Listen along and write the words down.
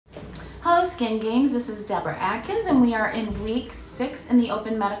Hello Skin Gangs, this is Debra Adkins and we are in week 6 in the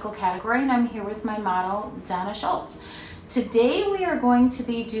open medical category and I'm here with my model Donna Schultz. Today we are going to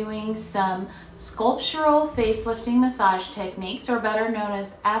be doing some sculptural facelifting massage techniques, or better known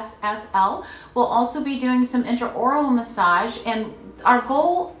as SFL. We'll also be doing some intraoral massage, and our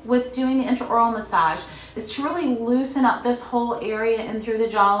goal with doing the intraoral massage is to really loosen up this whole area and through the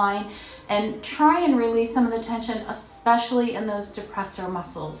jawline and try and release some of the tension, especially in those depressor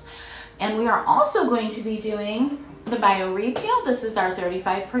muscles. And we are also going to be doing the Bio Repeel. This is our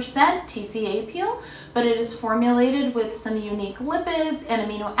 35% TCA peel, but it is formulated with some unique lipids and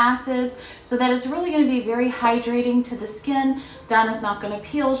amino acids so that it's really going to be very hydrating to the skin. Donna's not going to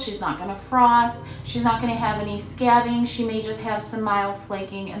peel, she's not going to frost, she's not going to have any scabbing, she may just have some mild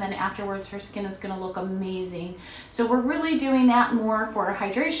flaking, and then afterwards her skin is going to look amazing. So we're really doing that more for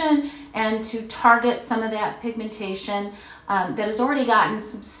hydration and to target some of that pigmentation that has already gotten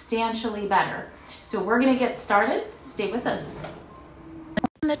substantially better. So we're going to get started. Stay with us.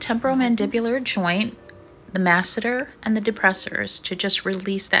 The temporomandibular joint, the masseter, and the depressors to just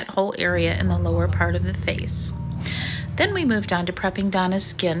release that whole area in the lower part of the face. Then we moved on to prepping Donna's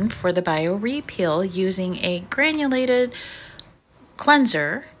skin for the Bio Repeel using a granulated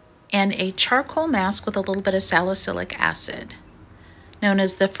cleanser and a charcoal mask with a little bit of salicylic acid, known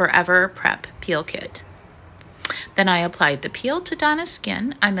as the Forever Prep Peel Kit. Then I applied the peel to Donna's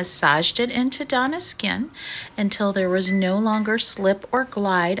skin. I massaged it into Donna's skin until there was no longer slip or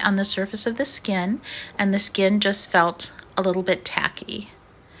glide on the surface of the skin, and the skin just felt a little bit tacky.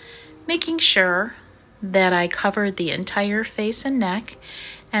 Making sure that I covered the entire face and neck,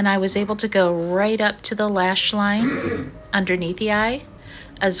 and I was able to go right up to the lash line underneath the eye,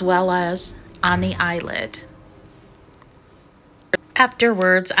 as well as on the eyelid.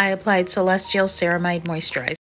 Afterwards, I applied Celestial Ceramide Moisturizer.